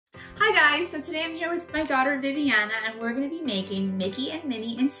guys, so today I'm here with my daughter Viviana and we're going to be making Mickey and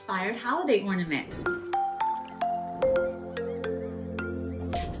Minnie inspired holiday ornaments.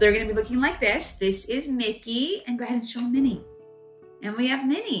 So they're going to be looking like this. This is Mickey, and go ahead and show Minnie. And we have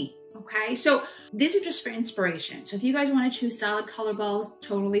Minnie. Okay, so these are just for inspiration. So if you guys want to choose solid color balls,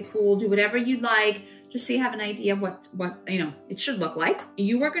 totally cool. Do whatever you'd like, just so you have an idea of what it should look like.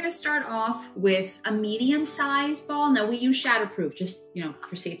 You are going to start off with a medium-sized ball. Now we use shatterproof, just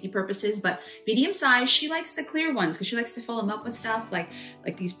for safety purposes, but medium size. She likes the clear ones because she likes to fill them up with stuff like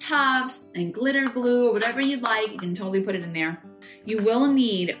these puffs and glitter glue or whatever you'd like. You can totally put it in there. You will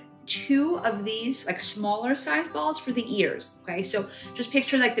need 2 of these like smaller size balls for the ears. Okay, so just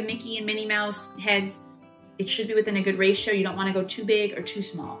picture like the Mickey and Minnie Mouse heads. It should be within a good ratio. You don't want to go too big or too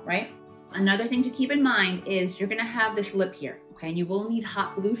small, right? Another thing to keep in mind is you're gonna have this lip here, okay? And you will need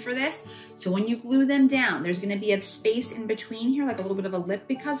hot glue for this. So when you glue them down, there's gonna be a space in between here, like a little bit of a lip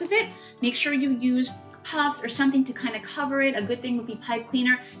because of it. Make sure you use puffs or something to kind of cover it. A good thing would be pipe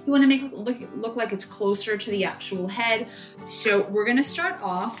cleaner. You wanna make it look like it's closer to the actual head. So we're gonna start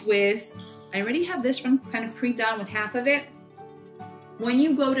off with, I already have this one kind of pre-done with half of it. When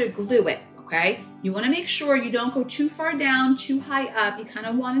you go to glue it, okay, you want to make sure you don't go too far down, too high up. You kind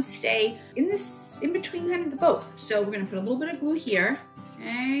of want to stay in between kind of the both. So we're going to put a little bit of glue here,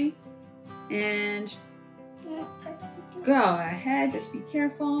 okay, and go ahead, just be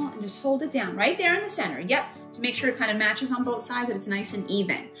careful and just hold it down right there in the center. Yep, to make sure it kind of matches on both sides and it's nice and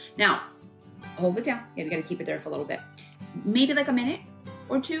even. Now, hold it down. Yeah, you got to keep it there for a little bit, maybe like a minute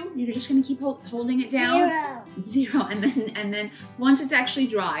or 2. You're just going to keep holding it down. Zero. And then once it's actually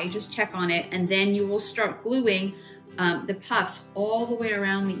dry, just check on it, and then you will start gluing the puffs all the way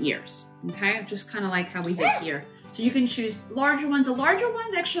around the ears. Okay, just kind of like how we did here. So you can choose larger ones. The larger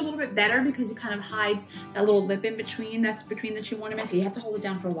one's actually a little bit better because it kind of hides that little lip in between that's between the 2 ornaments. So you have to hold it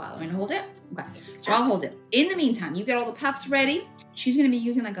down for a while. I'm gonna hold it. Okay, so I'll hold it. In the meantime, you get all the puffs ready. She's gonna be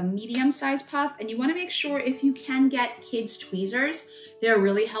using like a medium-sized puff, and you wanna make sure if you can get kids' tweezers, they're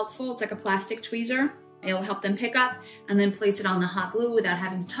really helpful. It's like a plastic tweezer. It'll help them pick up and then place it on the hot glue without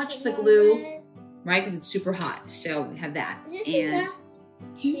having to touch the glue, right? Because it's super hot. So we have that. Is this enough?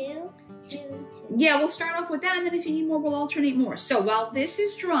 2? Yeah, we'll start off with that, and then if you need more, we'll alternate more. So while this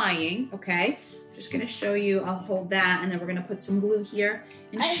is drying, okay, just gonna show you, I'll hold that, and then we're gonna put some glue here,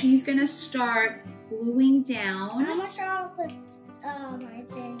 and she's gonna start gluing down. I'm gonna start off with my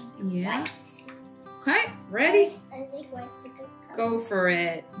thing. Yeah. White. Okay, ready? I think white's a good color. Go for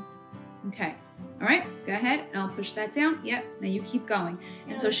it. Okay. All right, go ahead, and I'll push that down. Yep, now you keep going.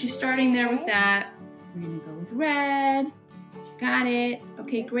 And so she's starting there with that. We're gonna go with red. Got it.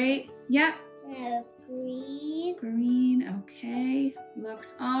 Okay, great. Yep. Green. Green, okay.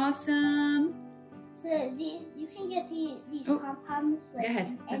 Looks awesome. So these, you can get these pom-poms like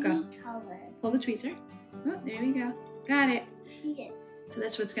in any color. Pull the tweezer. Oh, there we go. Got it. Okay. So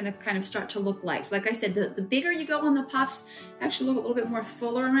that's what it's gonna kind of start to look like. So like I said, the bigger you go on the puffs, actually look a little bit more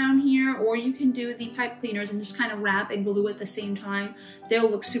fuller around here, or you can do the pipe cleaners and just kind of wrap and glue at the same time. They'll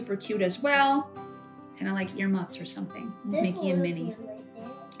look super cute as well. Kind of like earmuffs or something. Mickey and Minnie.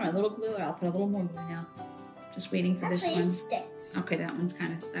 All right, a little glue. I'll put a little more glue now. Just waiting for this one. It sticks. Okay, that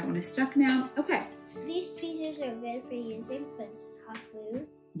one is stuck now. Okay. These tweezers are good for using because hot glue.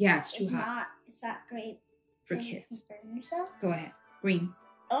 Yeah, it's too hot. It's not great for kids. Burn yourself. Go ahead. Green.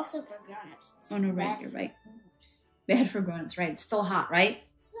 Also for grown-ups. Oh no, right, you're right. Bad for grown-ups, right? It's still hot, right?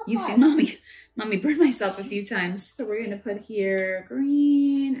 Still You've hot. seen mommy burn myself a few times. So we're gonna put here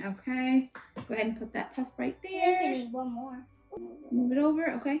green. Okay. Go ahead and put that puff right there. We need one more. Move it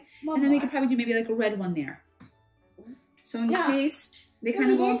over, okay. One and then more. we could probably do maybe like a red one there. So in case they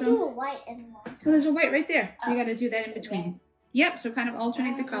kind of all didn't do a white anymore. Well, there's a white right there. So you got to do that in between. Red. Yep. So kind of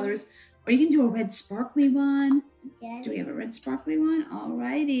alternate the colors, or you can do a red sparkly one. Yeah. Do we have a red sparkly one?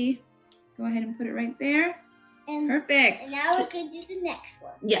 Alrighty. Go ahead and put it right there. And, perfect. And now we're going to do the next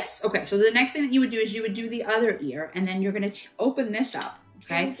one. Yes. Okay. So the next thing that you would do is you would do the other ear, and then you're going to open this up.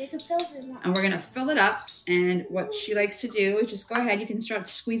 Okay. And we're going to fill it up. And what she likes to do is just go ahead. You can start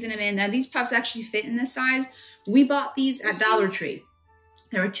squeezing them in. Now these puffs actually fit in this size. We bought these at Dollar Tree.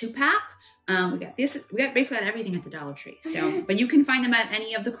 They're a 2-pack. We got this. We got basically everything at the Dollar Tree. So, but you can find them at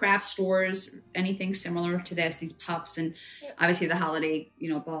any of the craft stores. Anything similar to this. These puffs and obviously the holiday,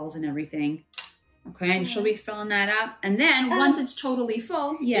 balls and everything. Okay, and she'll be filling that up, and then once it's totally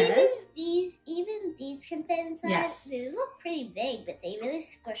full, yes. Even these can fit inside. Yes. They look pretty big, but they really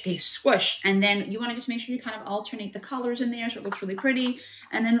squish. They squish, and then you want to just make sure you kind of alternate the colors in there so it looks really pretty.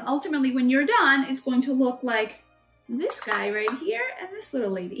 And then ultimately, when you're done, it's going to look like this guy right here and this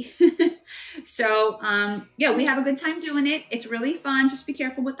little lady. So yeah, we have a good time doing it. It's really fun. Just be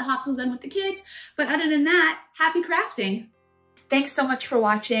careful with the hot glue gun with the kids. But other than that, happy crafting. Thanks so much for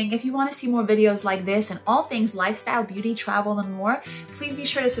watching. If you want to see more videos like this and all things lifestyle, beauty, travel, and more, please be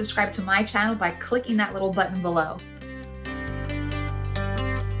sure to subscribe to my channel by clicking that little button below.